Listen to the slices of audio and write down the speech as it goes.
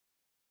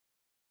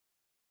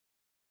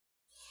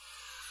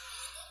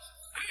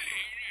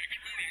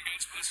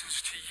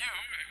Blessings to you.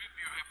 I hope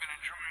you have been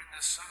enjoying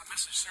this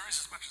message series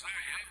as much as I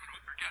have, and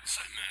hope you're getting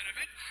something out of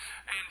it.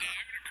 And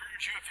I would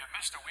encourage you, if you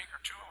missed a week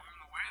or two along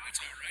the way, that's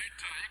all right.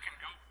 You can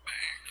go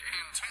back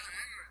in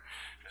time.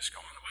 Just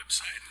go on the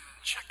website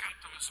and check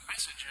out those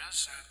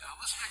messages and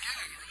listen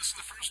again, or listen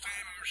the first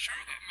time, or share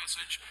that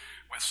message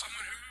with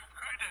someone who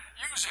could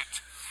use it.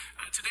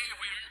 Today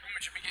we are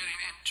going to be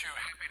getting into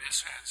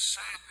happiness and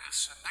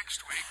sadness, and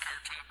next week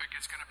our topic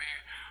is going to be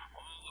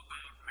all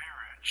about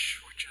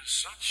marriage, which is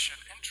such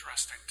an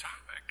interesting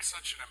topic,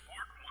 such an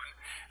important one.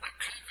 And I'm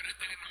confident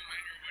that no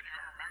matter what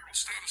your marital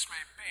status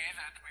may be,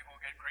 that we will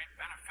get great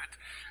benefit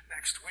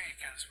next week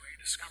as we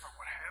discover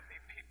what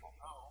happy people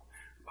know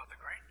about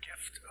the great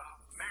gift of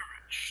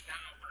marriage.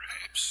 Now,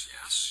 perhaps,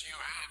 yes, you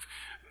have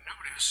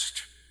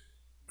noticed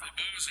the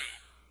bozo.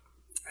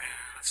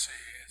 And let's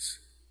see,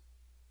 it's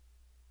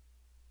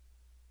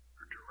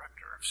our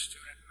Director of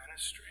Student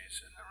Ministries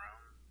in the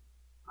room,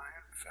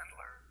 Ryan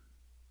Fendler.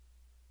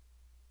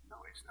 No,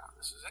 he's not.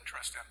 This is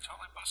interesting. I'm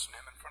totally busting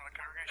him in front of the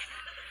congregation.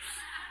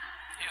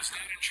 He is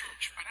not in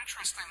church, but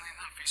interestingly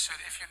enough, he said,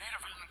 if you need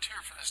a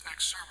volunteer for this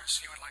next service,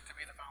 he would like to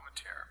be the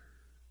volunteer.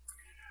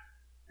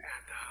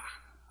 And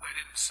I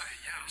didn't say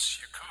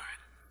yes, you could.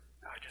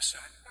 I just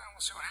said,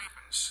 we'll see what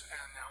happens.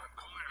 And now I'm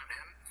calling on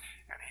him,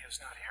 and he is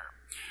not here.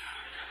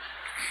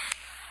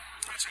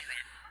 That's all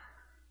right.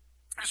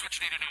 Here's what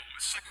you need to know.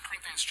 2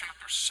 Corinthians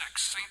chapter 6,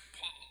 St.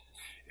 Paul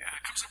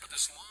comes up with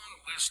this long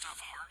list of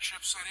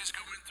hardships that he's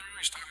going through.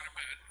 He's talking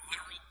about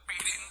literal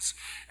beatings,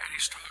 and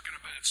he's talking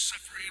about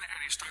suffering, and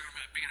he's talking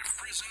about being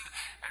imprisoned,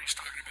 and he's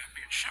talking about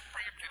being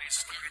shipwrecked, and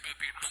he's talking about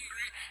being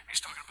hungry, and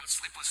he's talking about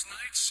sleepless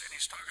nights, and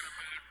he's talking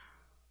about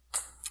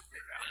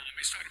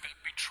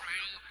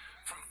betrayal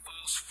from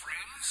false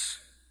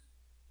friends.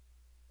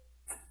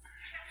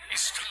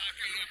 He's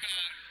talking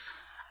about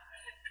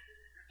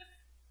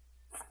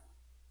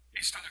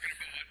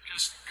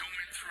just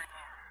going through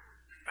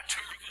a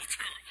terrible,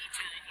 terrible,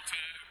 terrible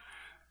time.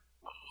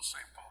 Oh,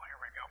 St. Paul,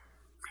 here we go.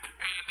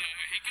 And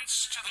he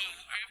gets to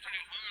after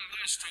that long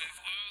list of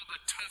all the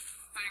tough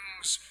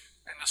things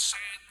and the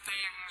sad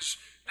things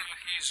that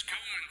he's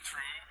going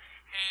through,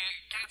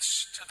 he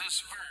gets to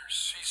this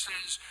verse. He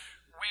says,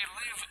 we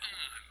live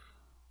on,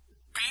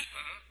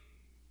 beaten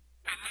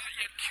and not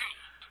yet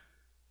killed,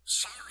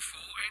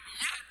 sorrowful and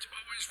yet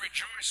always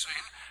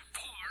rejoicing,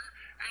 poor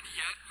and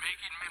yet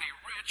making many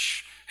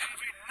rich,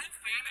 having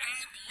nothing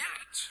and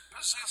yet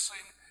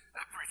possessing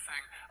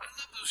everything. I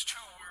love those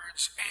two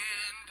words,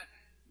 and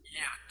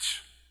yet.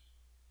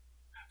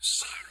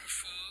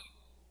 Sorrowful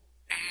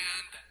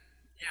and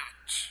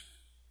yet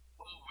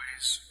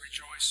always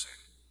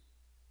rejoicing.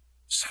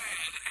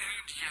 Sad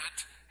and yet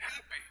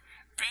happy.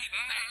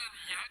 Beaten and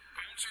yet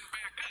bouncing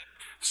back up.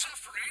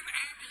 Suffering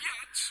and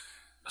yet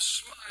the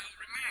smile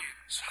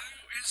remains. How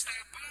is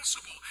that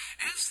possible?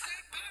 Is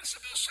that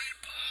possible, St.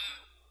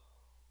 Paul?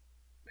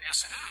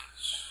 Yes, it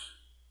is.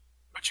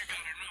 But you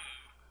gotta know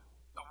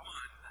the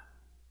one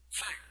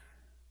thing.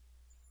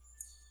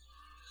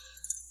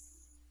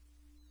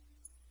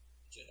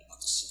 Do you know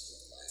what the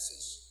secret of life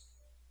is?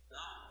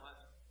 No, what?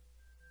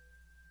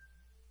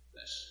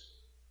 This.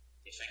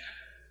 Your finger?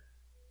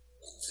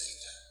 One thing.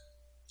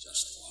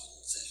 Just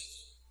one thing.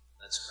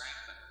 That's great,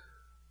 but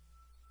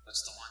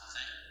what's the one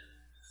thing?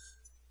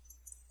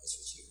 That's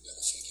what you've got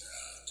to figure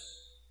out.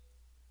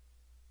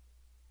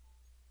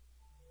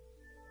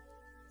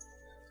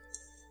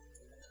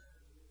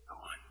 The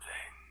one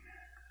thing.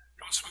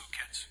 Don't smoke,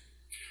 kids.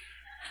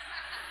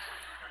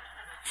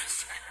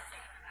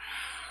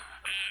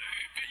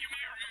 But you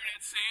may remember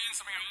that scene.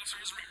 Some of you also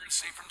remember the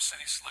scene from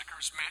City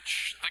Slickers.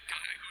 Mitch, the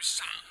guy who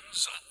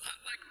sounds a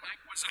lot like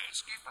Mike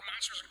Wazowski from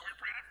Monsters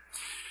Incorporated.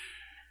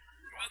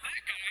 Well,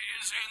 that guy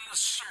is in the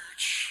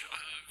search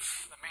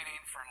of the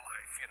meaning for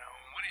life, you know.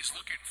 What he's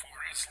looking for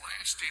is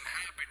lasting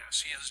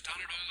happiness. He has done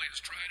it all, he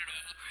has tried it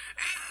all,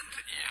 and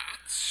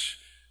yet,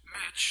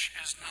 Mitch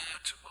is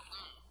not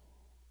alone.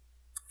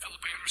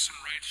 Philip Anderson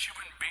writes,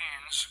 human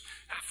beings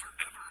have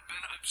forever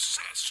been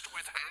obsessed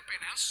with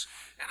happiness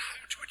and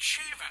how to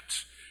achieve it.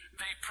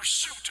 The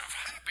pursuit of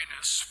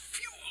happiness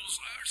fuels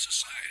our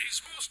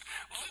society's most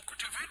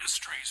lucrative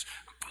industries.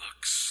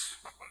 Books,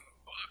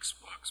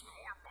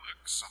 more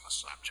books on the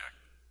subject.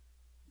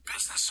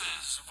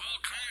 Businesses of all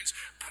kinds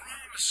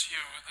promise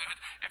you that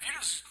if you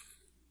just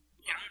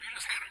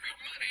hand over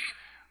your money,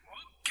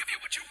 we'll give you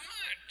what you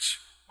want,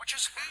 which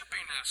is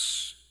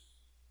happiness.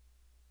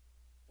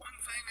 One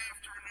thing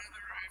after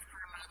another, after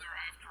another,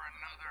 after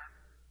another.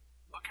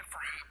 Looking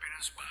for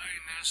happiness,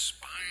 buying this,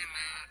 buying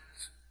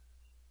that.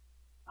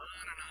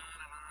 On and on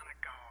and on it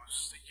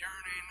goes. The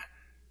yearning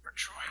for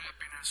true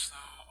happiness,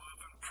 though,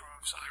 often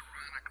proves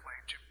ironically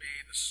to be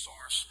the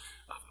source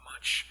of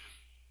much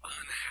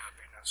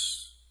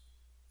unhappiness.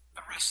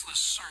 The restless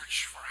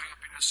search for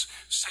happiness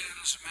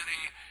sends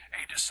many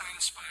a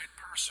dissatisfied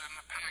person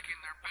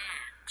packing their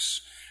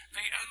bags.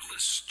 The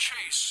endless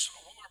chase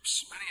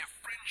warps many a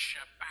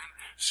friendship and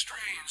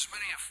strains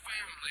many a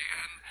family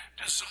and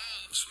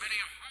dissolves many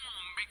a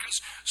home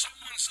because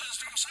someone says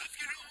to himself,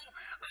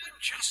 I'm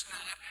just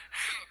not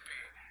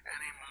happy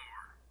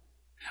anymore.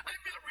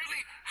 I'm not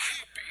really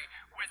happy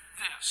with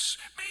this.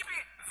 Maybe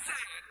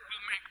that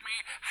will make me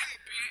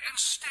happy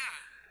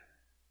instead.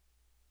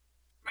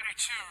 Many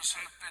tears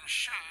have been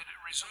shed,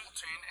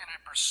 resulting in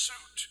a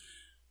pursuit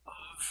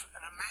of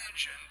an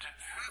imagined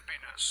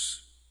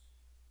happiness.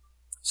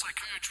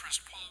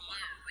 Psychiatrist Paul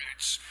Meyer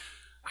writes,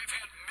 I've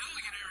had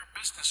millionaire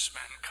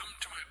businessmen come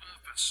to my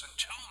office and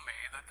tell me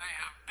that they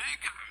have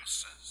big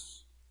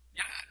houses,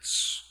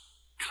 yachts,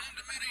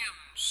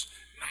 condominiums,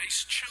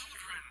 nice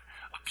children,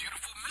 a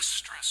beautiful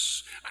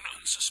mistress, an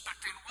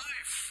unsuspecting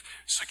wife,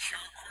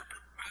 secure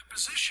corporate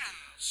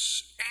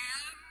positions,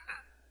 and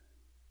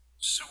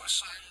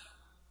suicidal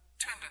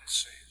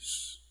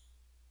tendencies.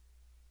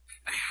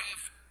 They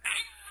have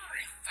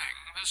everything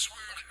this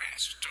world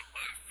has to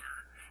offer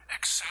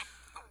except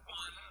the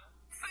one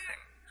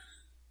thing: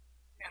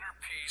 inner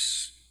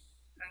peace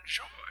and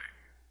joy.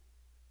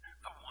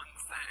 The one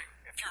thing.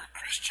 If you're a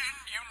Christian,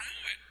 you know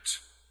it.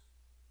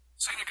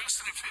 St.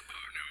 Augustine of Hippo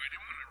knew it.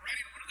 And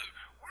writing one of the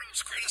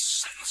world's greatest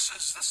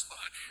sentences, this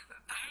thought: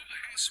 Thou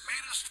hast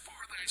made us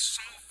for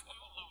thyself, O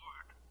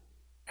Lord,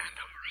 and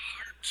our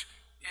heart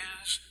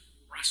is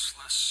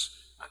restless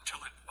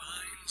until it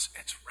finds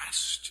its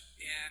rest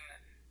in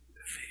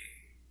thee.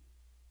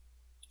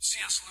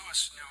 C.S.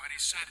 Lewis knew it.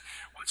 He said,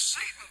 what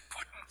Satan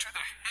put into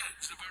the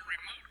heads of our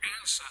remote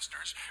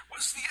ancestors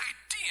was the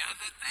idea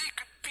that they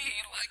could be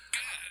like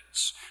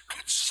gods,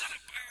 could sit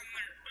upon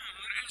their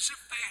own as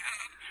if they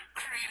had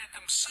created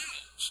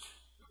themselves,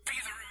 be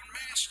their own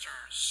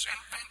masters,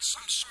 invent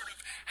some sort of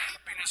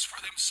happiness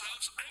for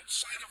themselves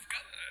outside of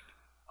God,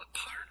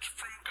 apart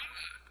from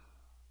God.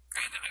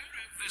 And out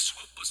of this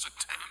hopeless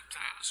attempt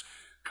has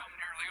come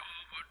nearly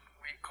all what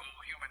we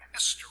call human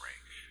history: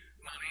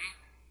 money,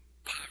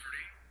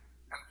 poverty,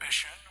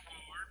 ambition,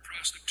 war,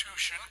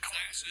 prostitution,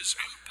 classes,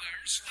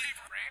 empire,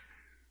 slavery.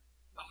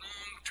 The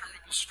long,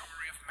 terrible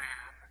story of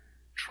man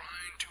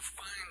trying to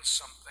find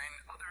something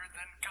other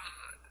than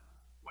God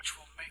which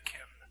will make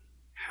him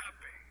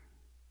happy.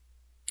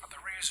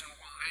 The reason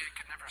why it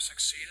can never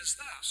succeed is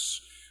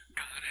this: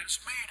 God has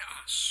made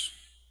us,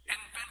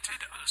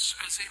 invented us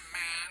as a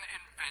man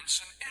invents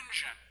an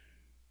engine.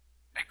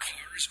 A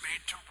car is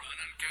made to run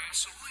on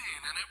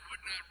gasoline, and it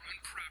would not run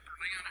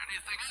properly on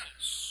anything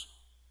else.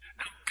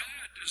 Now,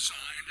 God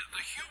designed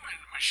the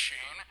human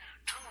machine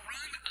to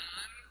run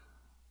on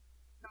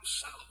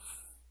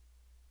himself.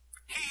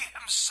 He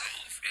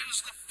himself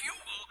is the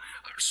fuel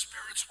our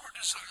spirits were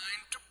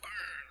designed to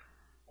burn,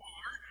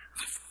 or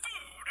the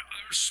food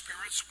our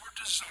spirits were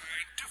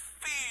designed to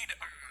feed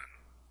on.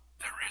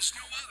 There is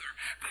no other.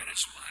 That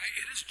is why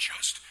it is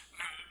just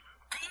no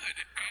good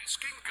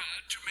asking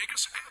God to make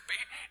us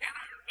happy in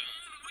our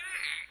own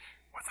way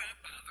without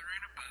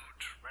bothering about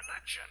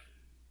religion.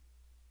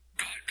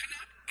 God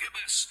cannot give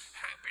us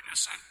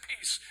happiness and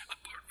peace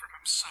apart from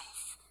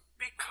himself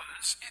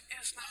because it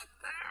is not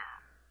there.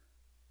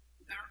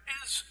 There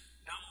is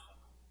no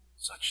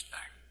such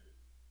thing.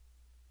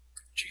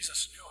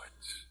 Jesus knew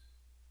it.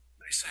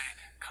 They say,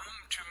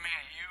 come to me,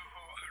 you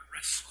who are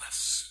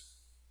restless,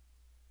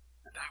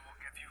 and I will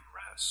give you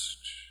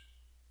rest.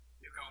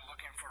 You go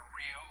looking for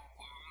real,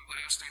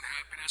 long-lasting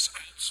happiness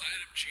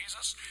outside of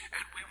Jesus,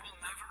 and we will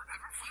never,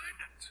 ever find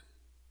it.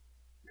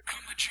 You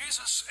come to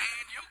Jesus,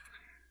 and you'll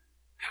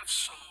have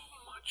so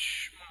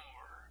much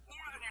more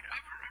than you'd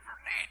ever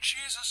need.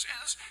 Jesus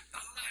is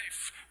the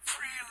life,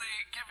 freely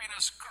giving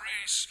us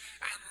grace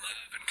and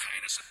love and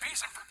kindness and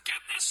peace and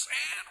forgiveness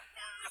and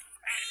worth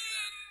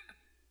and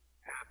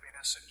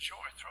happiness and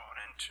joy thrown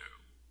into.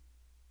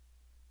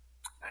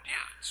 And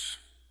yet,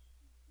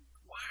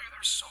 why are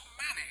there so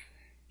many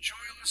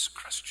joyless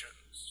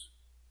Christians?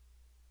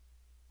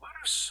 Why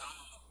do so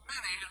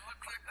many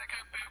look like they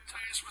got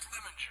baptized with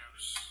lemon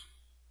juice?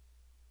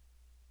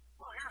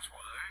 Well, here's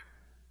why.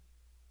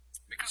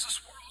 Because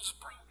this world is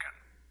broken.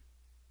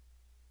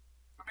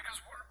 Because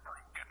we're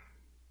broken.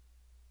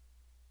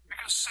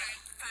 Because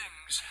sad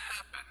things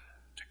happen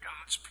to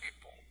God's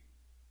people.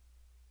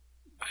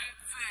 Bad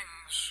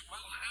things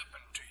will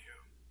happen to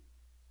you.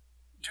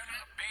 Do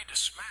not be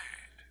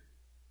dismayed.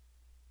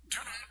 Do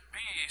not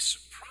be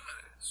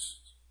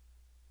surprised.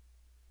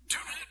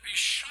 Do not be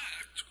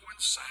shocked when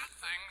sad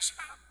things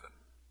happen.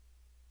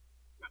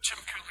 Tim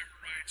Keller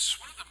writes,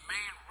 one of the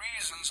main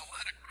reasons a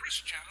lot of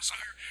Christians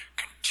are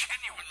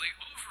continually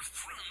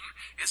overthrown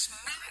is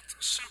not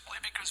simply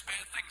because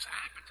bad things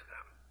happen to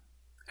them.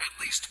 At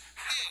least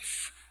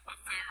half of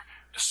their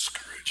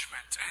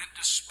discouragement and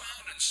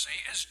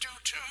despondency is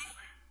due to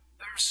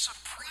their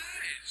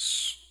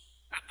surprise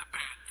at the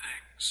bad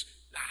things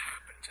that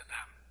happen to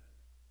them.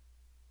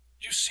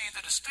 You see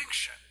the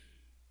distinction.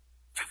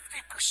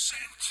 50%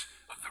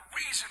 of the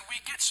reason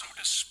we get so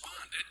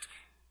despondent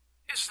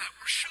is that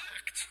we're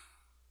shocked.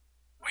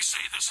 We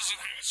say this isn't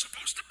how it's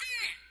supposed to be.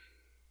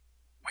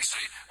 We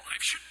say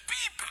life should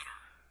be better.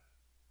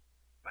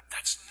 But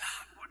that's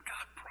not what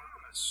God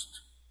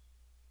promised.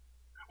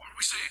 Or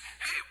we say,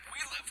 hey, we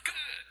love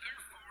God,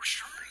 therefore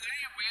surely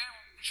we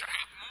should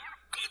have more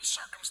good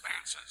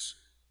circumstances.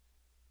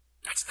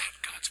 That's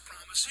not God's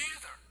promise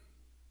either.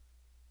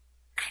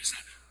 God is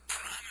not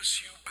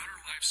promise you better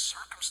life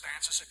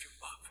circumstances if you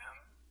love him.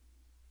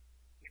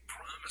 He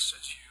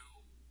promises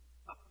you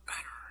a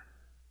better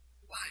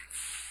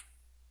life.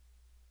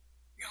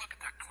 You look at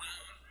that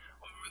clown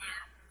over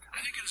there. I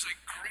think it is a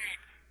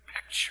great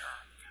picture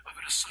of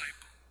a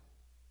disciple.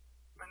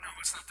 But no,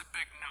 it's not the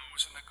big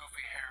nose and the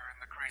goofy hair and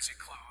the crazy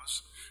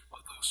clothes,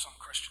 although some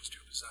Christians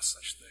do possess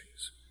such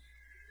things.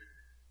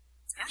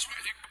 Here's what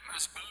I think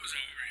this bozo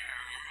over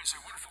here is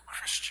a wonderful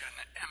Christian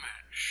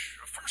image.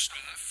 First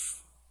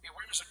off, he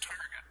wears a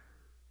target.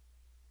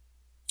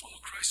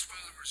 All Christ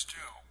followers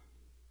do.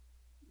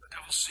 The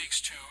devil seeks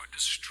to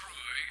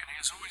destroy, and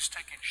he is always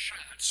taking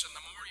shots. And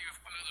the more you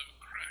follow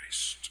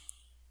Christ,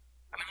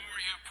 and the more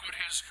you put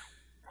his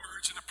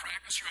words into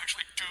practice, you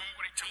actually do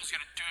what he tells you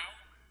to do,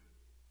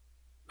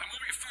 the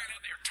more you find out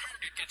that your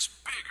target gets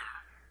bigger,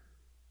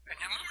 and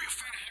the more you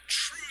find out how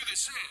true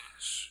this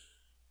is.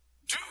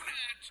 Do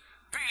not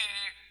be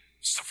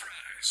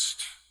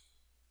surprised.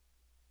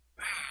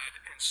 Bad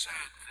and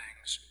sad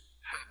things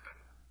happen,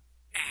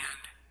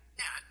 and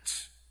yet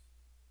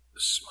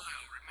the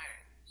smile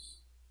remains.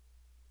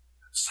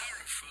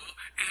 Sorrowful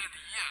and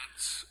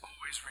yet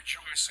always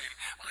rejoicing.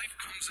 Life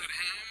comes at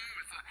him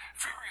with a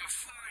fury of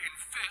flying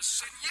fists,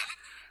 and yet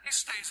he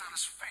stays on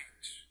his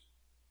feet.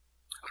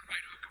 A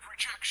right hook of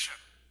rejection,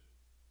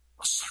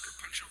 a sucker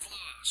punch of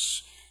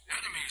loss,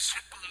 enemies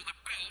hit below the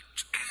belt,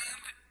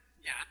 and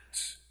yet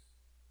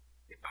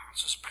he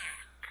bounces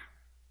back.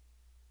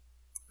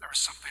 There is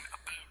something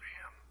about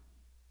him.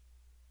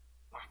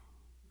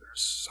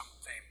 There's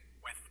something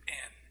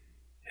within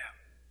him,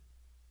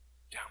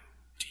 down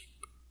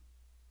deep,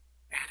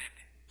 and it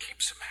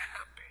keeps him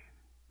happy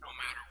no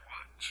matter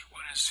what.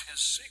 What is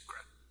his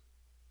secret?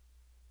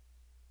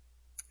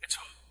 It's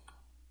hope.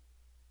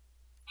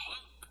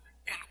 Hope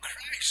in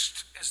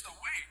Christ is the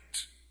weight.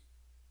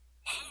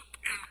 Hope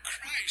in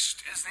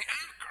Christ is the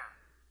anchor.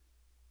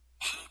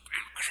 Hope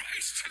in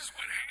Christ is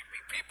what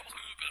happy people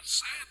do about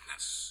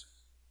sadness.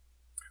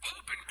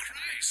 Hope in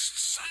Christ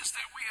says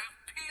that we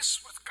have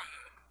peace with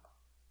God.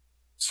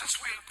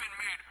 Since we have been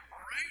made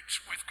right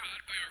with God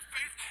by our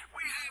faith,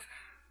 we have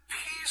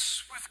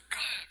peace with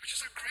God, which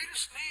is our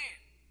greatest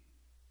need.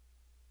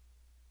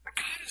 But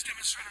God has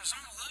demonstrated his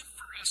own love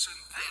for us in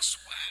this: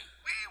 while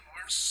we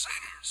were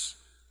sinners,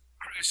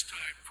 Christ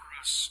died for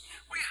us.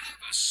 We have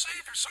a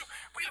Savior, so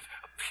we have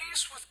a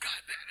peace with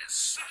God that is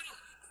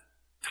settled,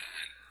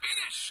 done,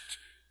 finished.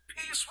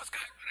 Peace with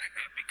God, what a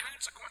happy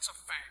consequence of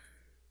faith.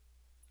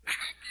 A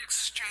happy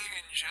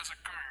exchange has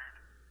occurred.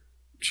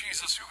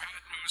 Jesus, who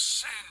had no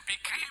sin,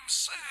 became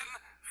sin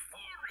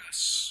for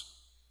us,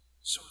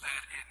 so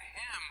that in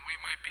him we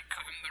might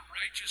become the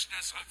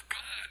righteousness of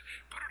God.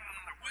 Put it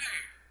another way.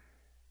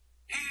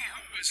 He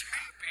who was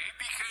happy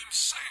became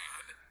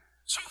sad,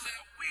 so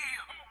that we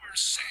who were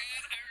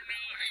sad are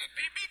now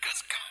happy because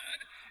God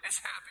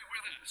is happy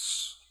with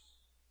us.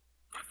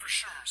 But for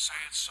sure,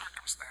 sad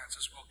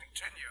circumstances will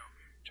continue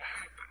to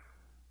happen.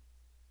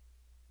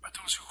 But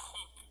those who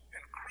hope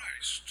in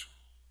Christ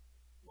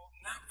will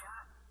never,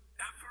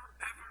 ever,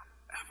 ever,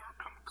 ever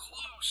come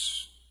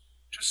close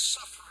to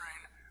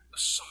suffering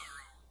the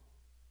sorrow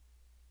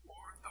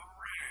or the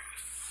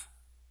wrath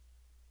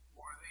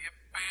or the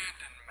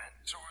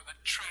abandonment or the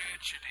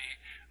tragedy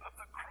of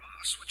the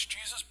cross which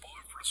Jesus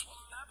bore for us.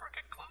 Will never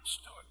get close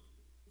to it.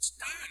 It's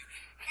done.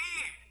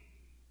 He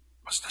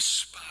was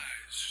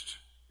despised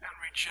and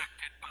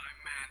rejected by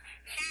men.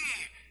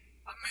 He,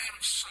 a man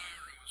of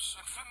sorrows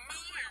and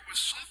familiar with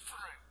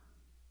suffering.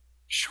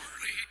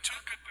 Surely he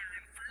took up our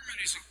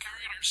infirmities and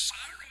carried our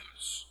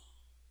sorrows.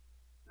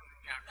 And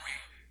yet we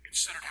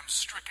considered him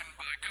stricken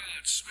by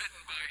God,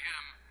 smitten by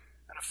him,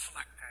 and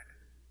afflicted.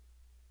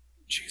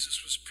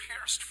 Jesus was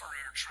pierced for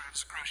our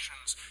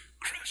transgressions,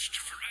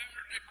 crushed for our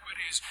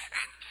iniquities,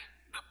 and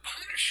the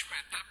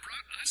punishment that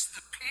brought us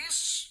the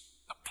peace,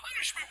 the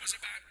punishment was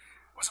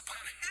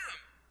upon him.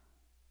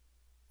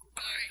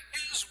 By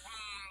his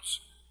wounds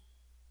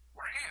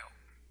we're healed.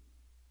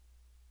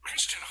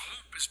 Christian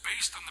hope is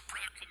based on the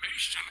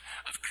proclamation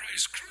of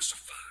Christ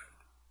crucified.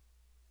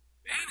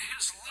 In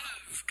his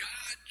love,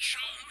 God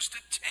chose to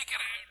take it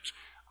out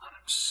on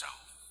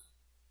himself.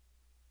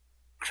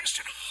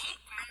 Christian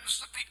hope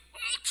knows that the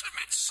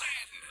ultimate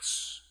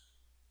sadness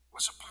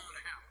was upon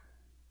him.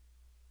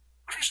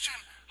 Christian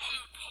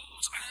hope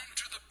holds on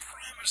to the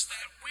promise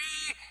that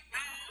we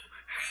now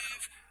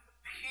have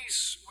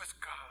peace with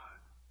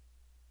God.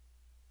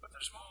 But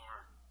there's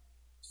more,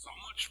 so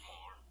much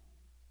more.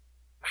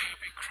 A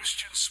happy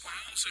Christian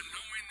smiles in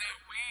knowing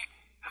that we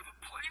have a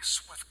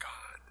place with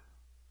God.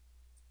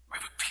 We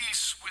have a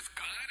peace with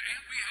God,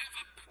 and we have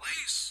a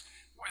place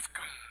with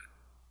God.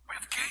 We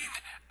have gained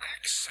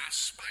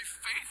access by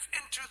faith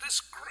into this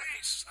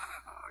grace.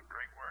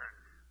 Great word.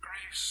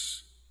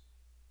 Grace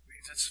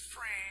means it's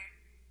free.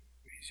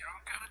 It means you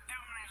don't got to do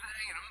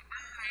anything. You don't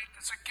earn it.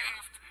 It's a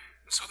gift.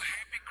 And so the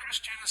happy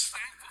Christian is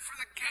thankful for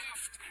the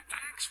gift.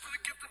 Thanks for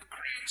the gift of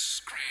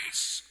grace.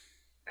 Grace.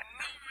 And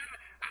knowing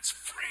that's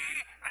free,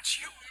 that's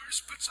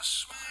yours, puts a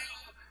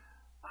smile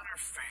on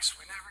our face.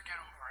 We never get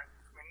over it.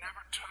 We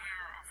never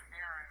tire of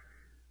hearing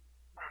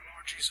what our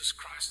Lord Jesus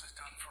Christ has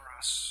done for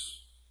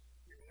us.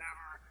 We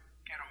never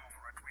get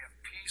over it. We have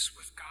peace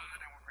with God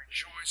and we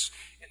rejoice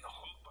in the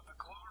hope of the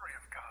glory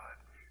of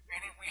God,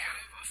 meaning we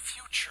have a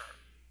future.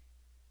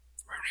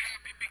 We're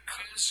happy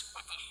because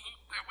of the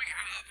hope that we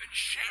have in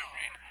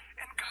sharing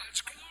in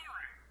God's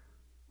glory.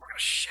 We're going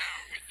to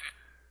share with it.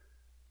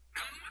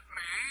 Come with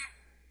me.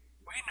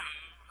 We know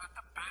that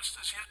the best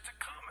is yet to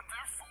come, and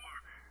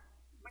therefore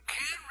we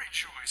can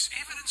rejoice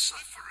even in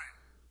suffering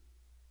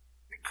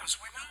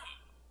because we know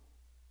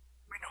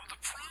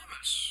the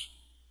promise.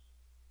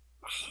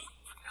 The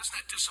hope does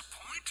not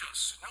disappoint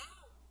us, no.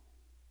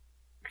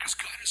 Because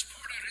God has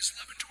poured out his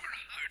love into our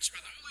hearts by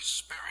the Holy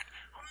Spirit,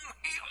 whom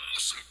he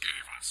also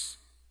gave us.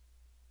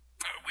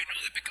 We know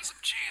that because of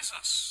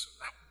Jesus,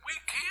 that we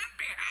can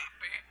be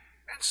happy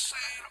and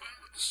sad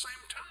all at the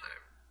same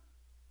time.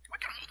 We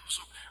can hold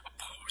those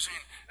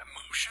opposing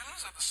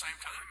emotions at the same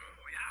time,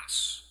 oh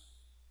yes.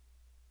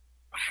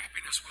 But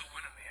happiness will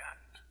win in the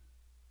end.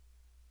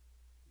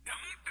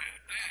 Don't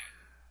doubt that.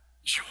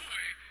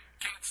 Joy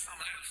gets the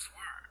last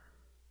word.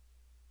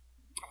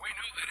 We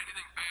know that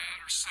anything bad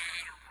or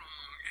sad or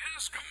wrong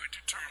is going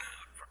to turn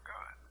out for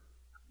good.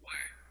 Why?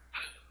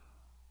 How?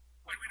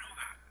 Why do we know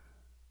that?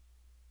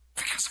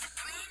 Because of a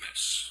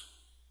promise.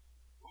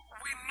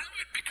 We know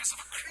it because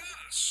of a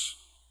cross.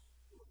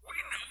 We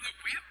know that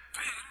we have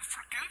been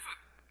forgiven,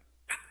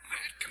 and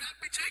that cannot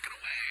be taken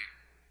away.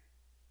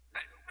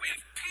 We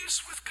have peace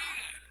with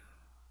God.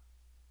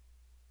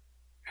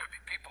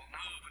 Happy people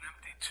know of an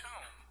empty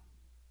tomb.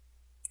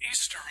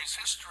 Easter is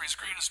history's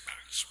greatest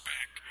bounce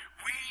back.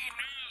 We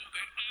know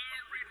that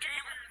our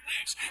Redeemer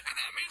lives, and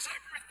that means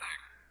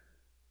everything.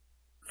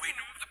 We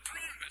know the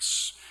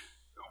promise.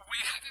 We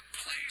have a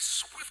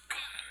place with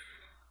God.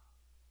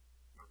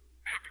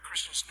 Happy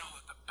Christians know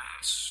that the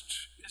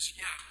best is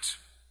yet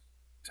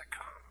to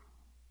come.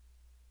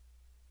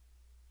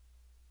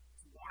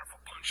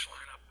 Wonderful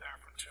punchline up there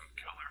from Tim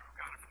Keller, who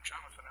got it from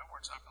Jonathan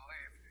Edwards, I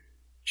believe.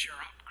 Cheer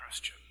up,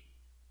 Christian.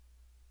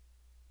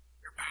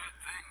 Your bad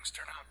things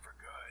turn out for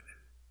good.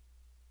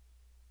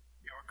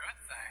 Your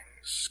good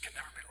things can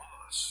never be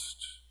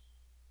lost.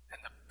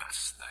 And the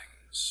best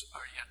things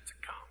are yet to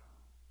come.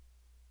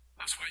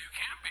 That's why you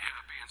can't be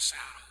happy and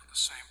sad all at the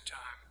same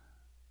time.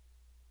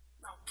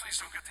 No, please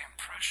don't get the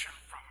impression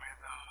from me,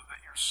 though,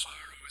 that your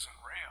sorrow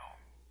isn't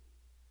real.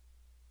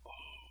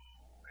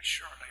 Oh, it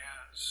surely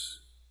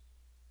is.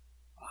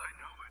 I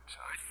know it.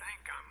 I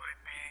think I might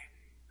be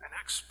an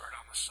expert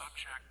on the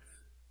subject.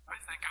 I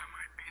think I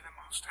might be the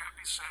most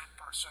happy, sad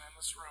person in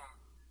this room.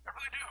 I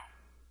really do.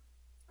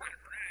 Not a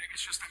brag,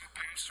 it's just I'm a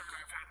pastor and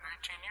I've had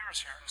 19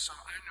 years here, and so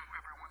I know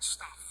everyone's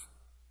stuff.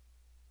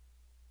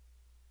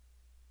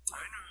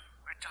 I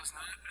know it does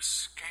not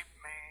escape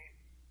me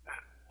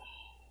at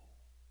all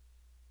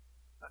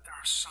that there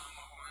are some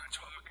who I'm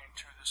talking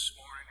to this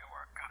morning who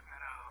are cutting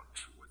it out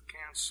with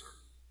cancer.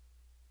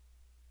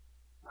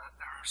 That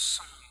there are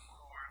some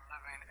who are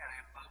living in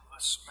a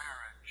loveless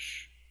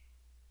marriage.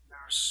 There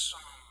are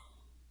some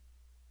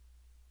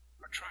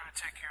who are trying to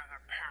take care of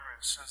their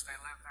parents as they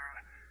live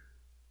their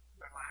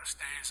last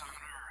days on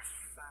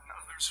earth, and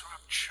others who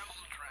have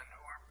children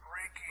who are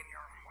breaking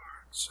your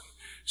hearts, and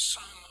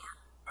some are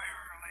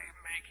barely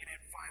making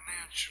it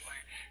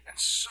financially, and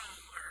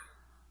some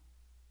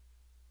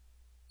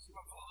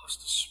have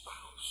lost a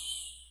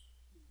spouse,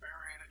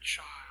 buried a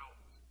child,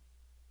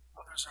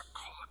 others are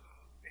caught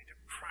in a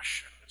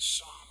depression,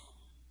 some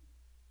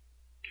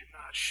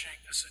cannot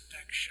shake this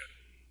addiction,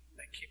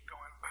 they keep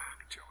going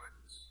back to it,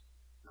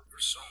 and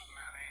for so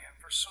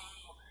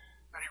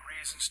many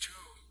reasons,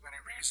 too many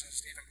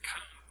reasons to even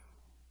count,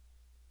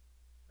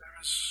 there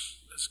is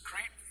this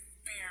great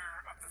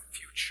fear of the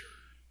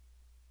future.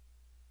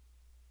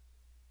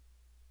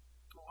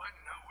 Oh, I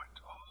know it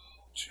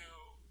all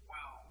too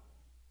well.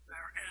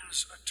 There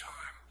is a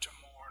time to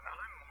mourn.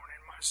 I'm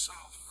mourning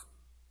myself.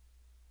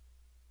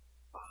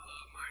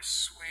 Oh, my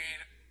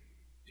sweet,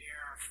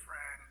 dear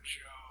friend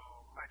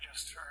Joe, I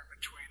just heard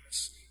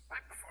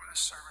right before the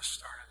service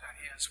started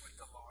that he is with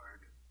the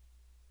Lord.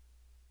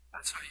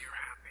 That's how you're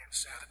happy and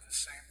sad at the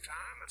same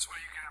time. That's why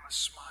you can have a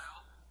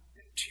smile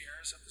and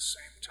tears at the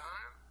same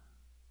time.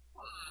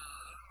 Oh,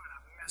 I'm going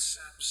to miss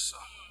him so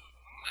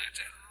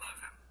much. I love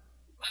him.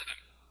 Love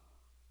him.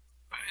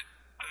 But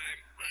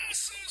I'm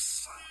also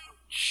so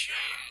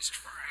jazzed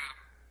for him.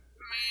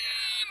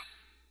 Man,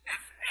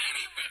 if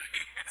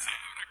anybody is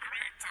having a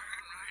great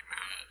time right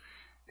now,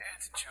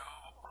 it's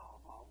Joe.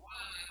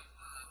 Wow.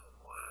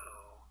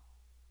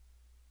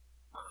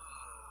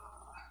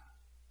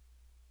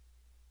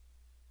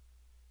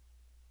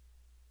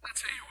 I'll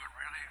tell you what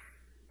really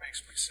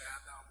makes me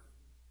sad, though,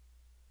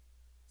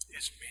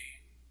 is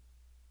me.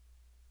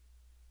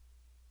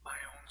 My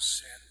own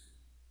sin.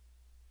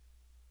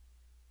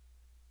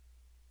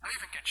 I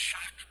even get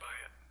shocked by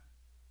it.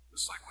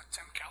 Just like what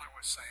Tim Keller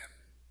was saying.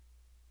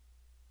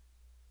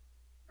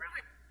 It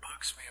really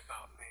bugs me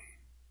about me.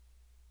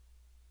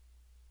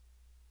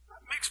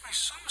 It makes me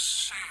so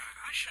sad.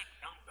 I should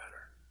know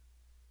better.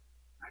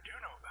 I do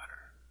know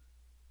better.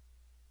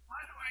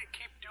 Why do I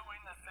keep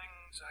doing the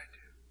things I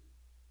do?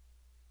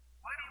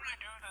 Why don't I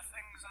do the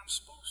things I'm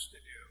supposed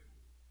to do?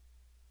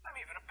 I'm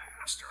even a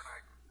pastor,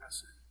 and I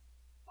said,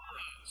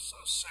 oh, so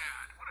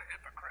sad. What a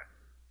hypocrite.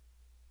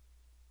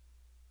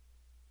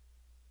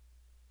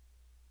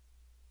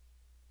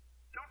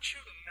 Don't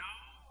you know?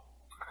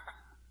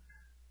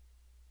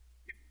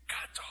 You've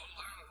got to hold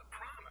on to the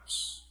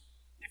promise.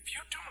 If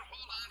you don't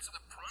hold on to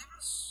the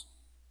promise,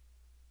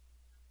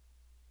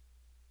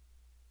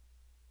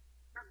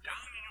 you're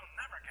down and you'll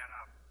never get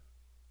up.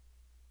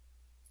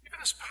 Even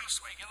this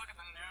past week, you look at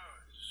the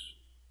news,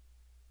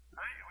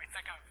 right? We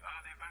think of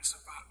the events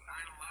about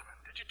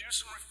 9/11. Did you do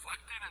some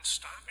reflecting and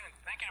stopping and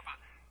thinking about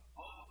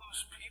all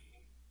those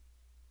people?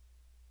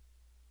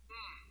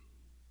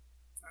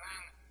 And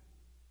then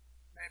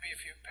maybe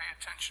if you pay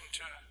attention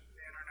to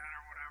the internet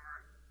or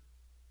whatever,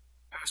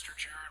 Pastor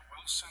Jared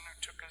Wilson, who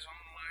took his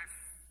own life,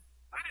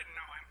 I didn't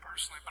know him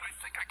personally, but I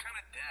think I kind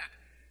of did.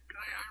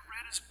 Because I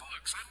read his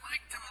books. I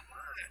liked him a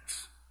lot.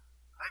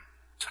 I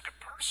took it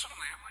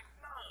personally. I'm like,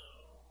 no.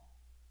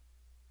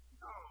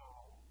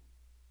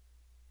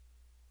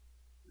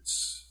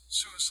 It's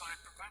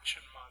Suicide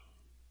Prevention Month.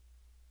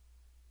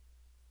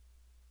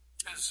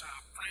 His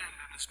friend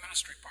and his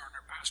ministry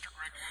partner, Pastor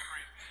Greg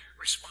Murray,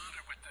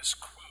 responded with this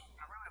quote.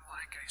 I really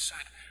like it. He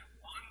said,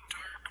 one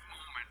dark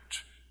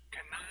moment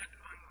cannot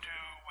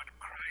undo what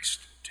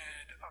Christ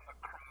did on the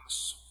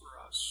cross for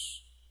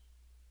us.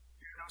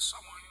 You know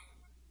someone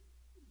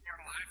in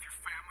your life, your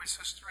family's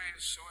history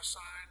is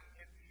suicide?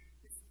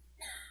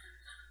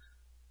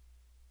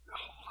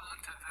 Hold on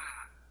to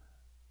that.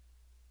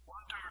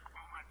 One dark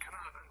moment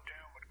cannot undo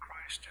what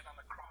Christ did on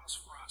the cross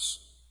for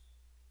us.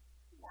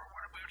 Or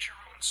what about your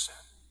own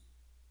sin?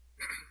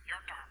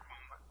 Your dark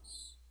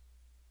moments,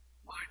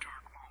 my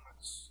dark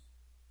moments,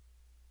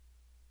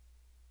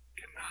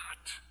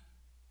 cannot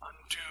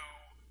undo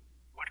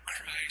what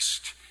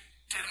Christ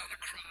did on the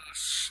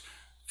cross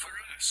for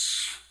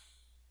us.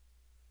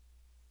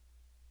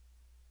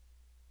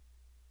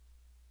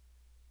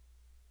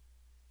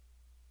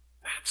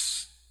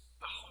 That's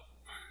the hope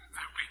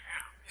that we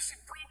have. You see,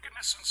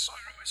 brokenness and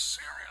sorrow is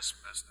serious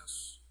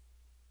business.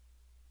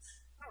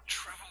 Don't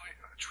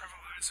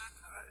trivialize it.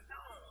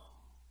 No.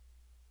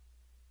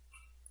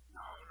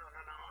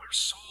 Our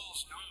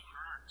souls know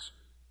hurt.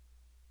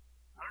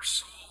 Our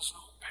souls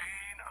know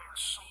pain. Our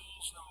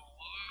souls know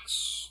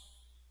loss.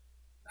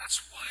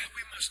 That's why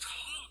we must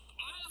hope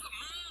all the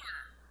more.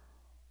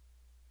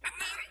 And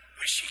not a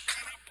wishy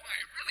kind of boy,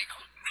 really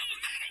hope. No,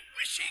 not a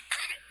wishy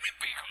kind of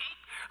wimpy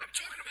hope. I'm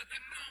talking about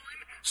the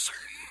knowing,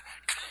 certain,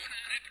 count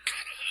on it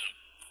kind of hope.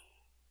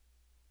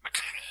 The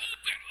kind of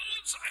hope that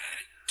holds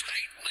on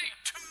tightly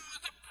to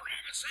the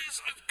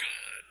promises of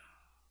God.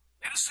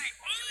 It is the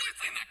only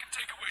thing that can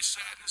take away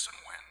sadness and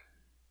win.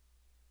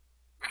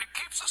 And it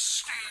keeps us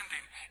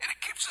standing, and it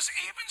keeps us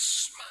even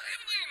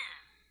smiling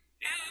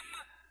in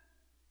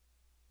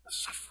the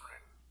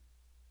suffering.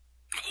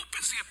 Hope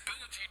is the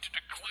ability to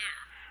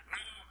declare,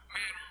 no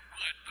matter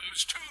what,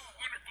 those two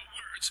wonderful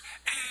words,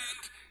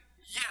 and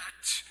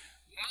yet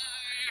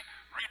my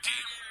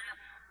Redeemer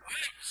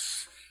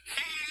lives.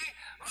 He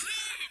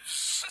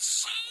lives.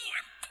 It's so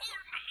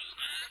important to hold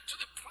on to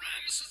the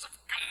promises of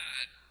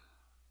God.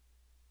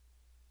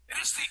 It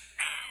is the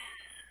air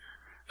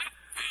that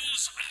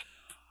fills up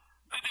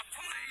the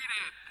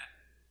deflated.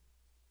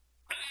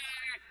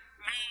 I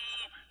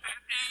know that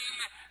in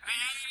the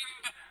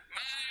end,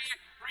 my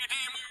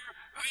Redeemer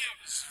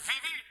lives.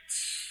 Vivit.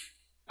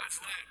 That's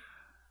Latin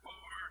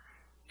for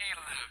he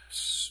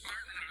lives.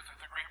 Martin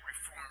Luther, the great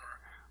reformer.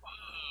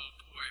 Oh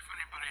boy, if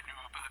anybody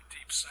knew about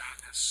deep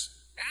sadness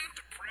and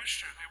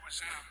depression, it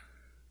was him.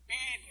 He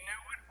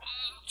knew it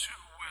all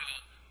too well.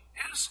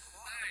 His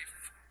life,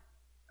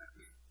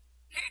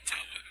 he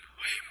dealt with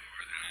way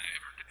more than I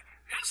ever did.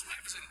 His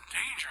life is in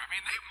danger. I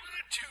mean, they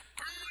wanted to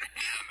burn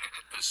him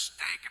at the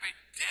stake, and they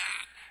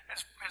did.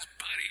 His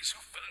buddies who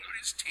followed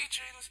his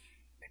teachings.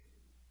 Can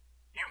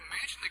you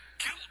imagine the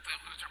guilt that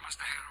Luther must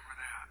have had over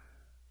that?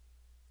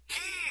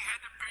 He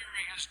had to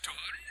bury his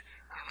daughter.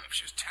 I don't know if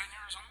she was 10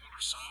 years old or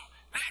so.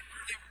 That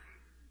really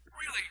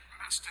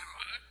messed him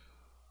up.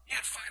 He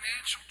had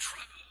financial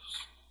troubles,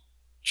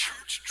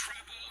 church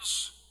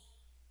troubles,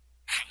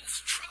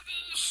 health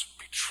troubles,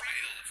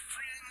 betrayal of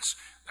friends.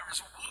 There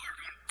was a war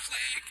on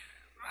plague.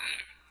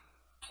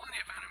 Plenty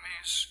of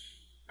enemies.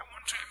 At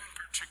one time in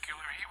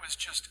particular, he was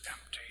just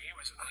empty. He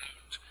was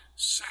out,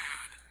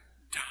 sad,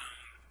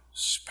 down,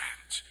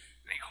 spent.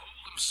 And he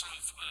holed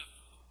himself up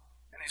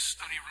in his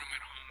study room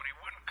at home, and he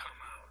wouldn't come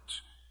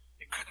out.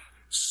 He couldn't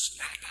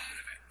snap out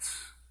of it.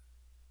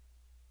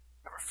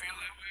 Ever feel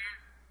that way?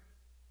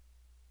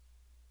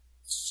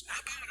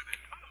 Snap out of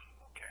it.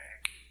 Oh, okay.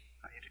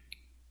 How you do?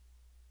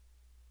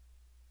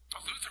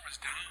 Well, Luther was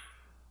down.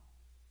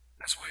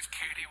 His wife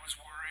Katie was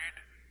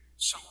worried.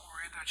 So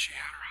worried that she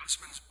had her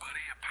husband's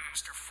buddy, a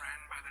pastor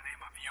friend by the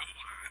name of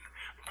Johann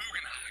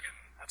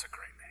Bugenhagen. That's a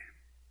great name.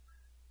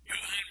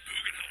 Johann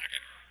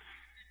Bugenhagen.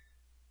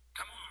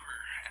 Come over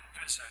and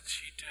visit.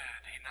 He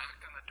did. He knocked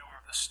on the door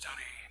of the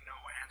study. No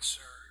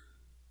answer.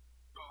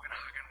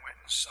 Bugenhagen went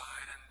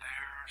inside, and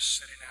there,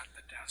 sitting at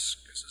the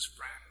desk, is his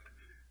friend,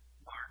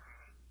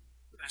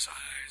 his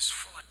eyes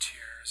full of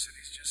tears, and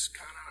he's just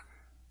kind of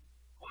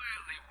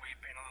quietly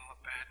weeping a little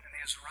bit, and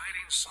he is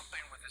writing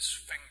something with his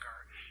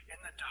finger in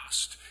the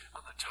dust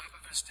on the top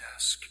of his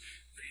desk.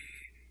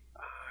 V-I-V-I-T.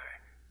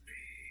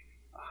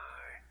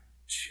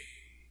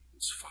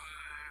 It's 5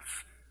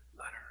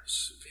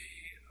 letters.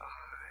 V-I-V-I-T.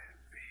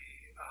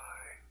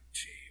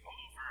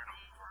 Over and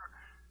over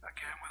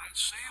again without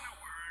saying a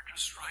word,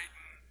 just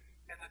writing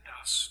in the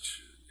dust.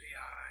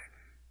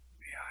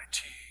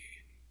 V-I-V-I-T.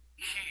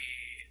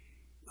 He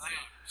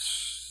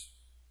lives.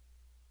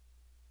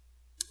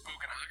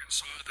 Bugenhagen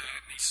saw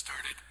that and he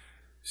started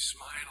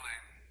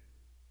smiling.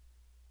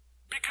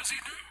 Because he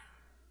knew.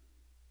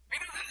 He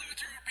knew that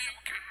Luther would be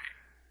okay.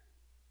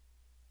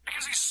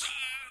 Because he saw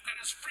that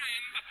his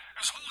friend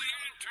was holding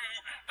on to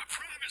the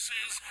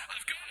promises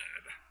of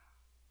God.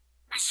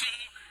 And so,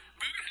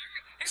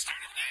 Bugenhagen, he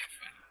started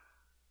laughing.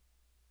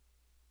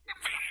 He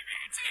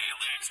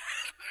lives.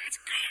 It's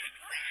good,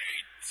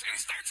 right? So he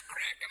starts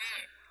cracking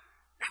up.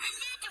 And then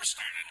Luther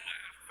started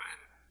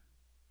laughing.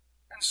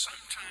 And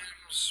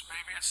sometimes,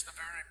 maybe it's the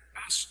very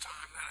best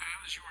time that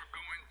as you are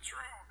going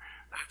through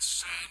that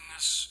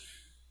sadness,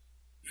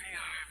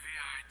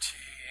 V-I-V-I-T,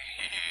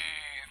 he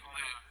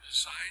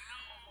lives. I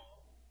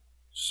know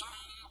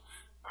some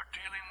are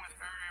dealing with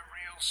very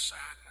real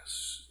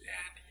sadness,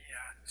 and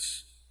yet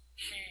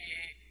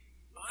he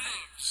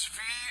lives.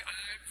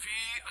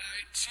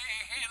 V-I-V-I-T,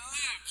 he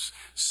lives.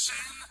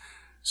 Sin,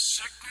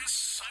 sickness,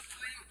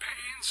 suffering,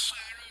 pain,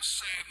 sorrow,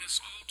 sadness,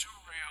 all too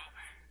real,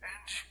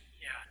 and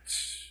yet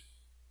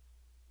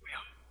we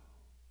hope.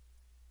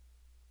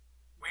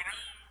 We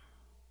know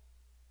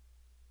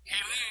he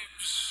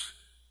lives.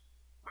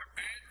 Our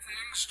bad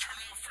things turn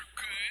out for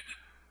good.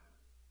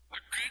 Our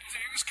good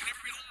things can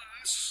never be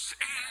lost,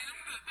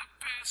 and the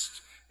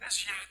best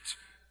is yet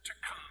to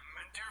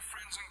come. And dear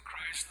friends in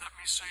Christ, let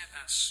me say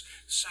this: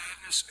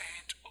 sadness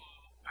ain't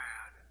all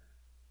bad.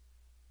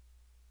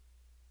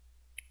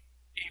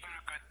 Even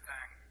a good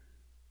thing.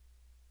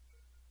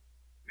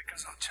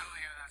 Because I'll tell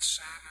you that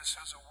sadness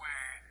has a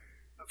way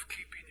of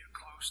keeping you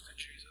close to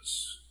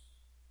Jesus.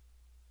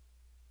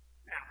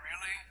 And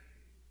really,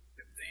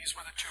 if these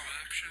were the two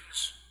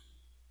options,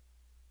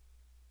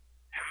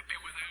 happy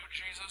without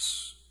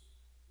Jesus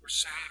or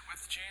sad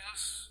with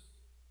Jesus,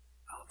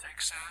 I'll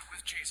take sad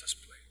with Jesus,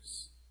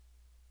 please.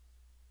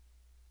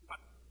 But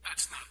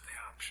that's not the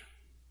option.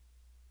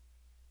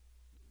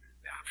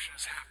 The option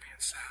is happy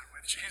and sad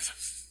with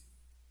Jesus.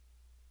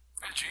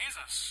 And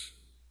Jesus,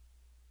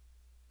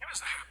 he was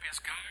the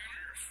happiest guy on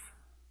earth.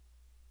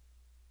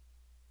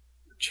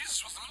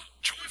 Jesus was the most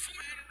joyful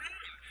man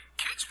around.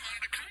 Kids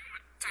wanted to come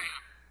to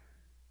him.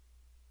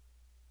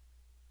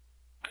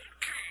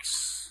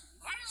 Outcasts,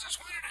 losers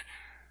wanted to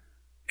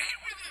eat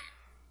with him,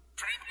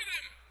 drink with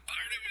him,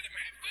 party with him,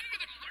 have fun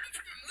with him, learn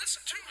from him,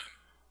 listen to him.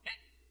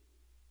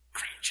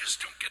 Crouches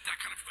don't get that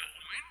kind of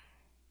following.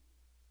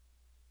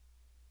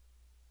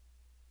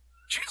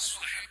 Jesus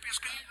was the happiest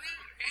guy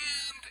around,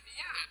 and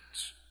yet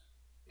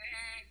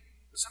he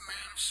was a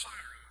man of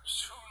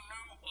sorrows who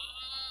knew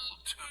all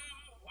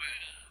too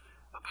well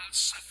about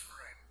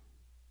suffering.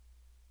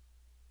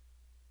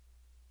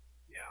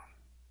 Yeah.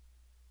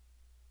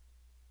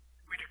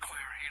 We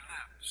declare he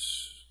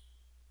lives.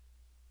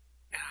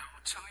 And I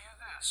will tell you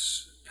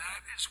this,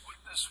 that is what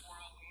this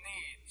world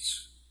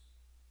needs.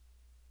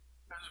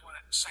 That is what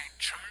St.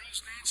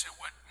 Charles needs, and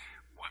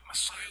what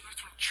Messiah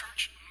Lutheran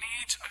Church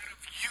needs out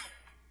of you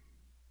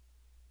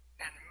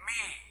and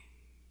me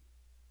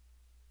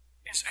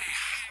is a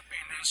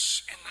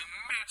happiness in the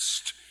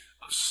midst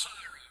of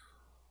sorrow.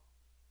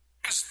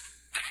 Because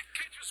that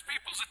catches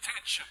people's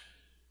attention.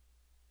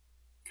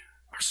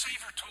 Our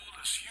Savior told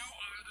us, you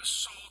are the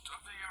salt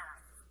of the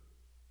earth.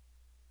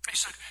 He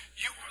said,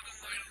 you are the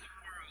light of the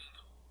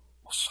world.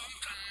 Well,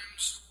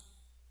 sometimes,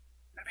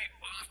 maybe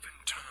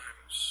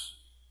oftentimes,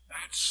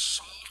 that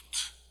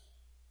salt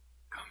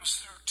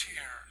comes through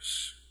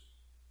tears.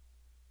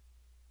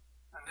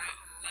 And that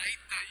light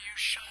that you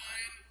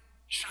shine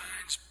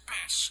shines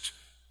best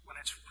when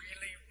it's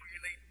really,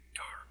 really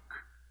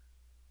dark.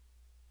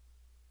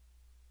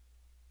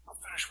 I'll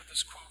finish with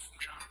this quote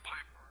from John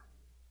Piper.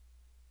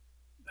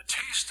 The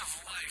taste of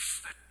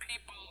life that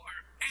people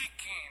are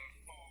aching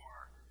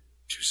for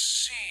to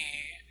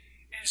see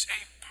is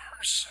a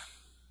person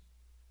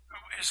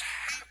who is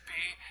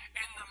happy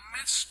in the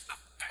midst of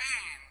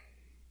pain,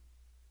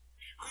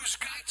 who's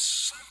got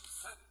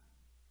something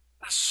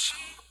that's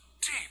so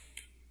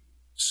deep,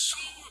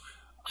 so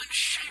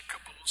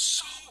unshakable,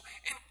 so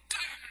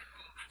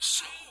indomitable,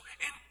 so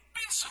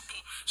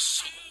invincible,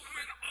 so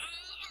when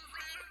all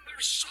around their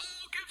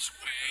soul gives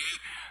way,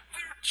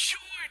 their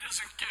joy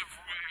doesn't give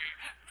way.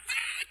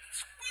 That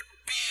would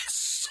be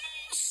so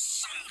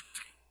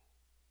salty,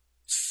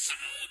 so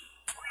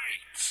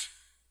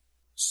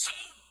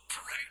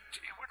bright,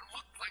 it would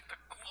look like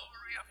the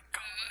glory of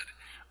God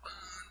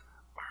on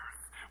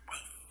earth.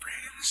 Well,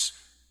 friends,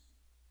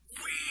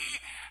 we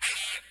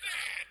have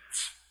that.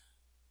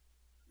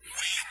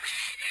 We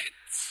have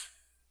it.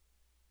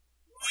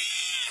 We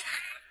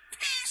have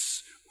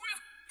peace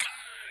with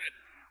God.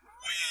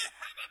 We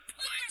have a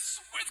plan.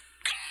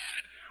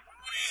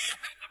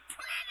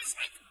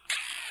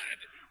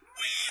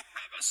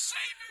 the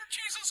Savior,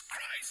 Jesus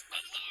Christ, the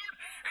Lord,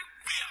 and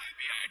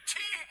VIVIT,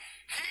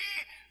 He